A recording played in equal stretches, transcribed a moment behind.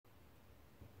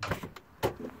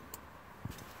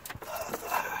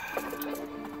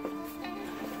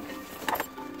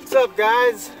up,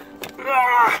 guys?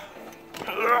 God,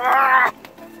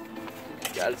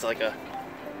 it's like a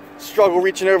struggle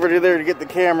reaching over to there to get the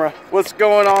camera. What's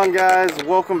going on, guys?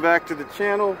 Welcome back to the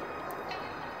channel.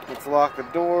 Let's lock the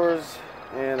doors.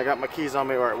 And I got my keys on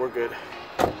me. All right, we're good.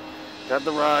 Got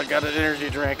the rod, got an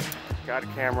energy drink, got a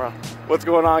camera. What's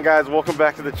going on, guys? Welcome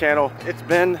back to the channel. It's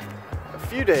been a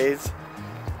few days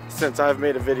since I've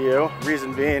made a video.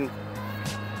 Reason being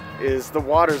is the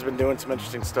water's been doing some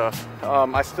interesting stuff.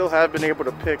 I still have been able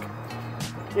to pick,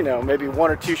 you know, maybe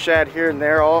one or two shad here and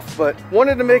there off, but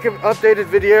wanted to make an updated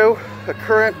video, a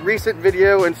current, recent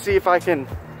video, and see if I can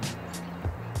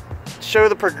show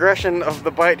the progression of the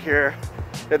bite here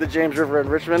at the James River in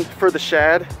Richmond for the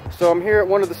shad. So I'm here at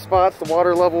one of the spots. The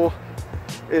water level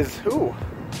is, ooh,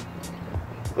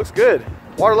 looks good.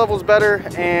 Water level is better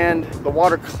and the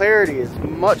water clarity is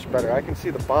much better. I can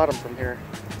see the bottom from here.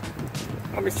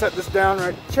 Let me set this down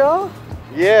right, y'all.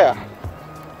 Yeah.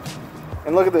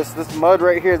 And look at this mud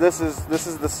right here. This is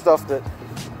the stuff that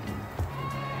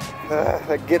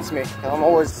gets me. I'm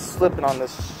always slipping on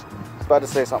this. I was about to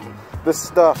say something. This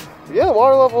stuff. Yeah,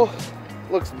 water level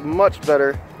looks much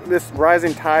better. This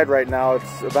rising tide right now,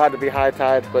 it's about to be high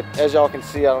tide, but as y'all can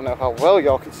see, I don't know how well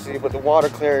y'all can see, but the water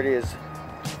clarity is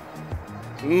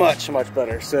much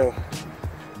better. So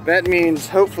that means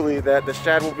hopefully that the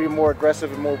shad will be more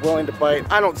aggressive and more willing to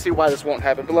bite. I don't see why this won't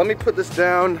happen, but let me put this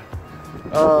down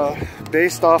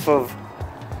based off of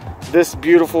this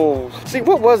beautiful, see,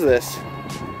 what was this?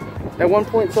 At one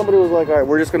point somebody was like, all right,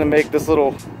 we're just gonna make this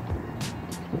little,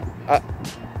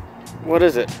 what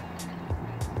is it?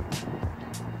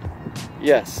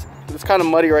 Yes, it's kind of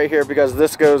muddy right here because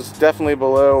this goes definitely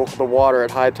below the water at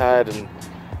high tide and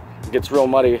it gets real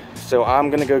muddy. So I'm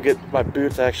gonna go get my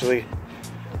boots actually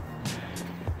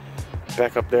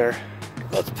back up there.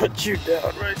 Let's put you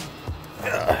down right.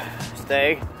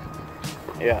 Stay.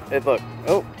 Yeah, it look.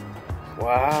 Oh,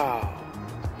 wow.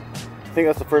 I think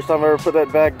that's the first time I ever put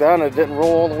that back down and it didn't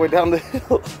roll all the way down the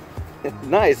hill.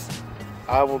 Nice.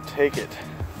 I will take it.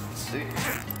 Let's see.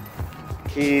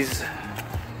 Keys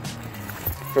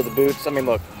for the boots. I mean,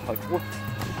 look. Like,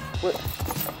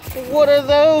 what are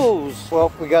those?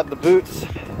 Well, we got the boots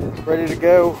ready to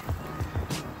go.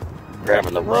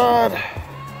 Grabbing the rod.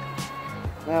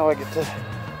 Now I get to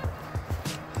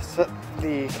set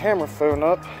the camera phone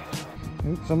up.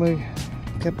 Oops, somebody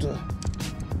kept a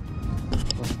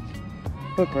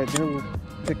hook right there. We'll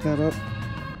pick that up.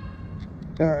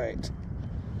 All right.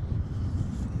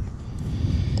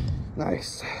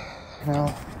 Nice.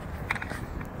 Now,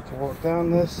 to walk down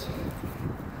this.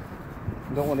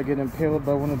 Don't want to get impaled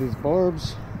by one of these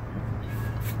barbs.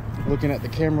 Looking at the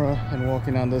camera and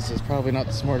walking on this is probably not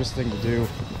the smartest thing to do.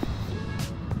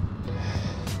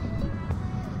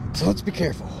 So let's be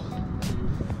careful.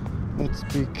 Let's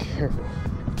be careful.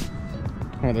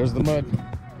 All right, there's the mud.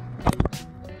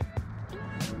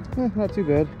 Not too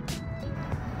bad.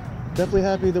 Definitely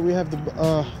happy that we have the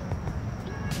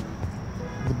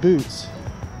boots.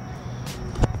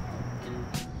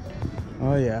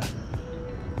 Oh yeah.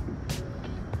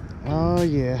 Oh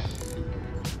yeah.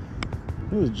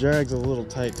 Ooh, the drag's a little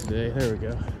tight today. There we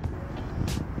go.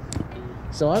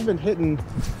 So I've been hitting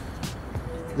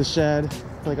the shad,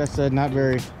 like I said, not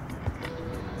very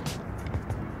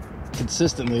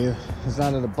consistently. There's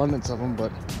not an abundance of them,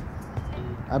 but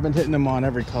I've been hitting them on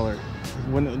every color.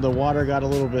 When the water got a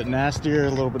little bit nastier, a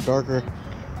little bit darker,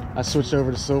 I switched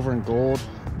over to silver and gold.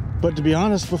 But to be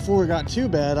honest, before it got too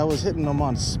bad, I was hitting them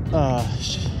on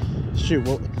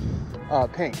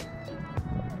pink.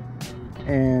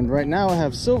 And right now I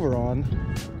have silver on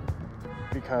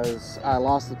because I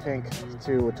lost the pink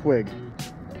to a twig.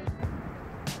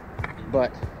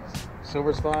 But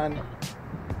silver's fine.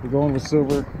 We're going with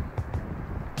silver.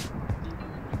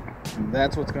 And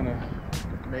that's what's gonna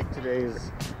make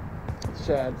today's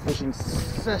shad fishing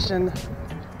session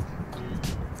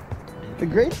a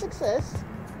great success.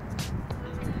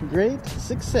 Great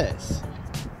success.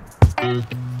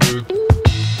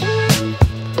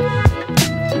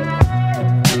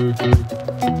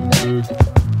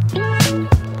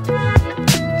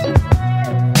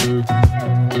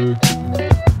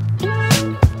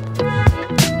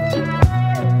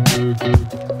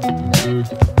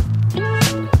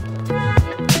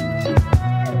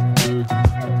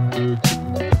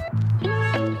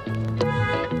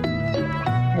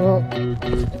 Well,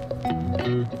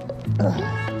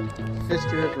 fished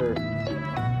here for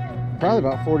probably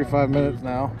about 45 minutes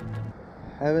now.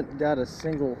 Haven't got a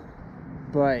single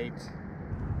bite.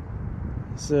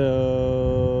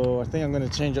 So I think I'm going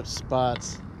to change up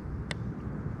spots.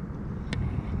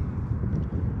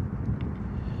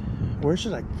 Where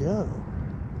should I go?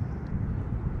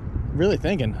 really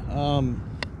thinking.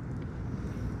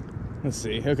 Let's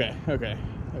see. Okay.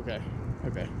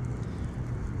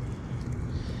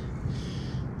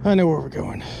 I know where we're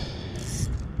going.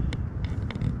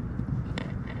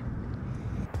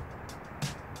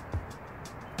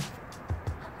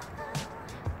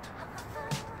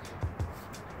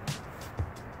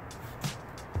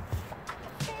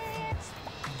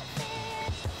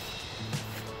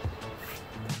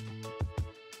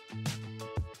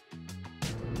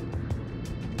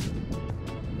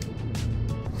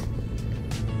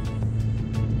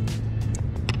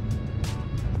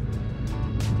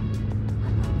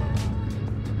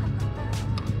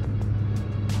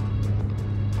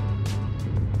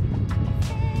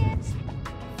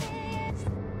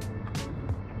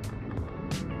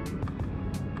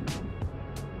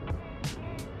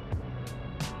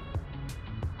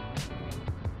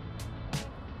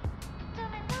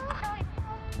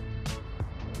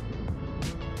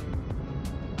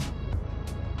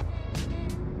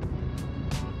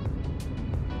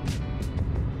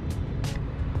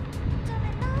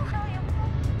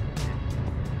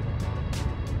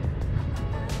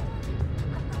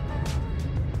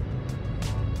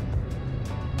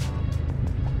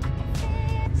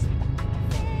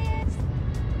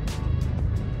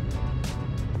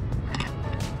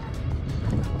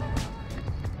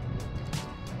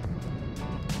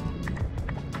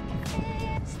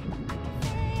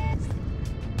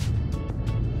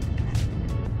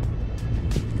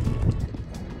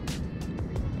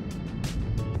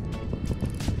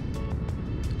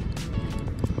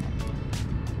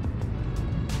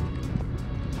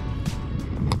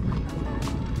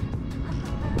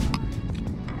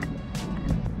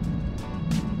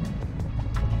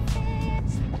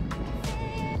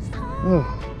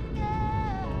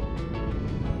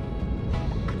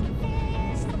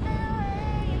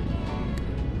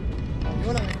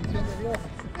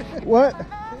 What?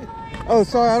 Oh,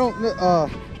 sorry, I don't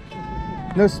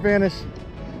know Spanish.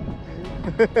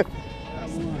 There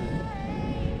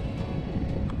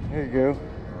you go.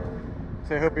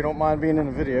 So I hope you don't mind being in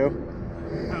the video.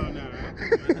 Oh, no.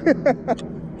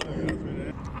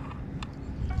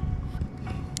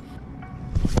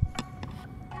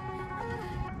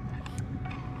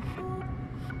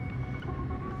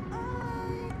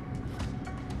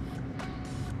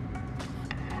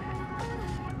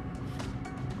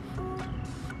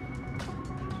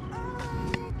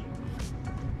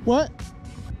 What?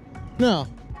 No.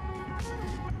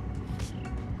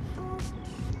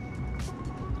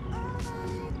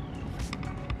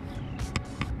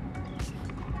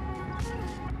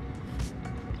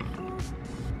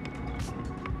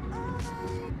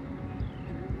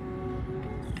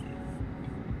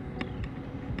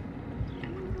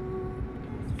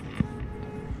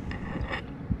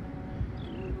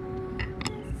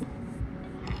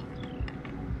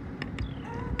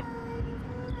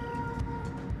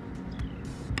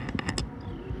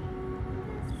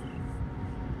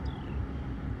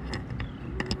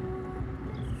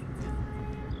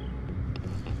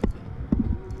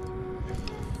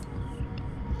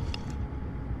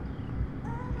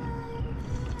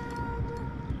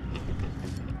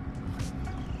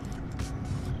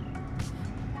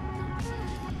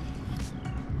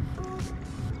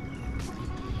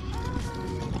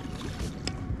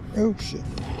 Oh shit.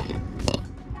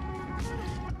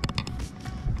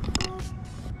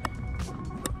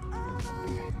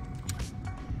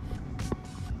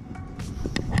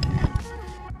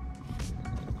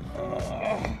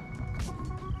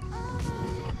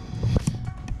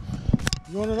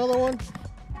 You want another one?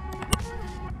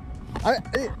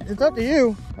 It's up to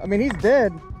you. I mean, he's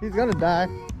dead. He's gonna die.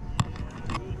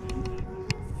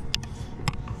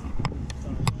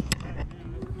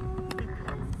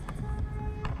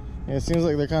 Yeah, it seems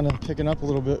like they're kind of picking up a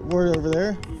little bit. We're over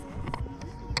there.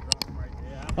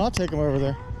 I'll take them over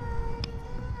there.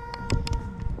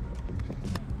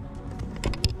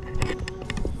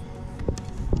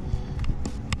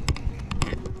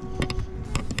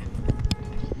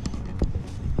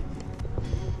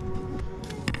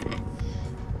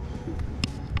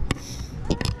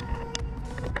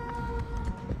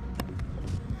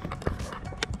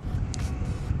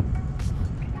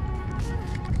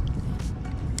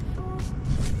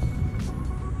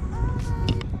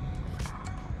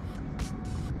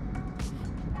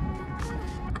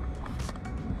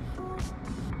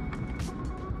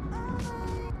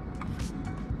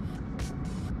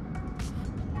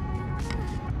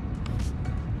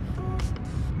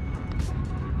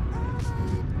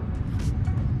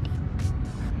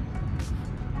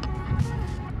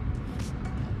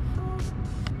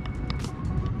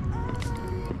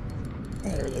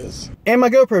 There it is. And my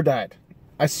GoPro died.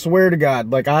 I swear to God,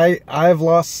 like I've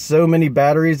lost so many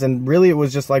batteries, and really it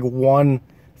was just like one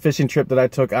fishing trip that I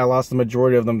took. I lost the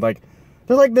majority of them. Like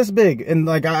they're like this big, and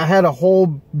like I had a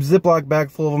whole Ziploc bag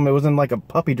full of them. It was in like a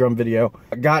puppy drum video.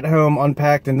 I got home,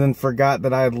 unpacked, and then forgot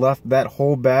that I had left that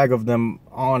whole bag of them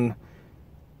on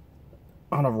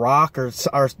a rock or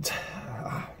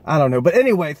I don't know. But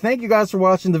anyway, thank you guys for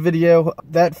watching the video.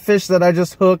 That fish that I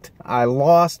just hooked, I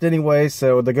lost anyway,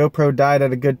 so the GoPro died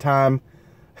at a good time,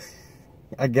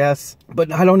 I guess.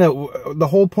 But I don't know. The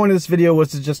whole point of this video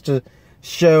was just to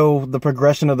show the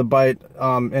progression of the bite,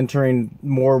 entering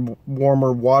more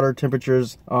warmer water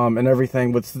temperatures, and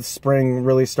everything, with the spring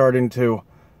really starting to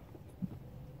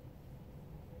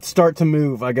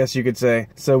move, I guess you could say.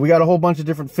 So we got a whole bunch of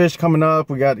different fish coming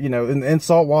up. We got, you know, in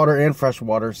salt water and fresh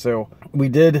water. So we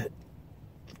did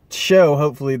show,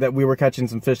 hopefully, that we were catching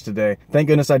some fish today. Thank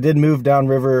goodness I did move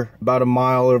downriver about a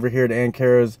mile over here to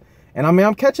Ancaras. And I mean,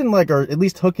 I'm catching like, or at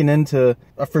least hooking into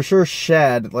for sure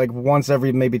shad like once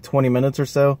every maybe 20 minutes or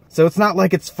so. So it's not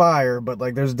like it's fire, but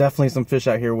like there's definitely some fish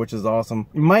out here, which is awesome.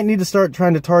 You might need to start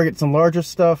trying to target some larger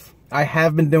stuff. I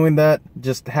have been doing that,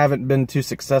 just haven't been too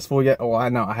successful yet. Oh, I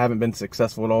know, I haven't been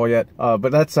successful at all yet.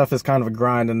 But that stuff is kind of a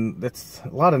grind, and it's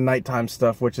a lot of nighttime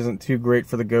stuff, which isn't too great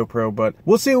for the GoPro, but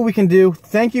we'll see what we can do.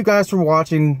 Thank you guys for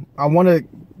watching. I want to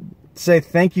say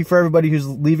thank you for everybody who's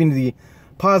leaving the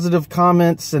positive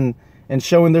comments and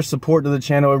showing their support to the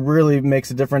channel. It really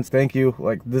makes a difference. Thank you.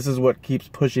 Like, this is what keeps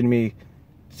pushing me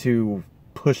to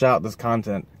push out this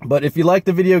content. But if you like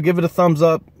the video, give it a thumbs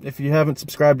up. If you haven't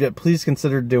subscribed yet, please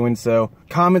consider doing so.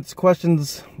 Comments,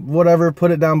 questions, whatever,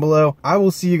 put it down below. I will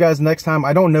see you guys next time.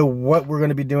 I don't know what we're going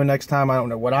to be doing next time. I don't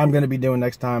know what I'm going to be doing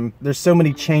next time. There's so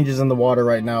many changes in the water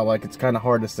right now, like it's kind of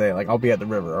hard to say. Like, I'll be at the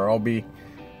river, or I'll be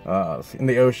in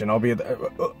the ocean. I'll be at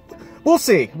the... We'll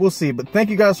see. We'll see. But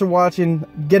thank you guys for watching.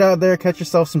 Get out there, catch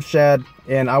yourself some shad,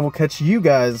 and I will catch you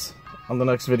guys on the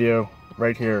next video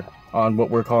right here on what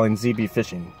we're calling ZB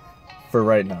fishing for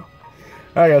right now.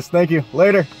 Alright guys, thank you.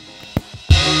 Later.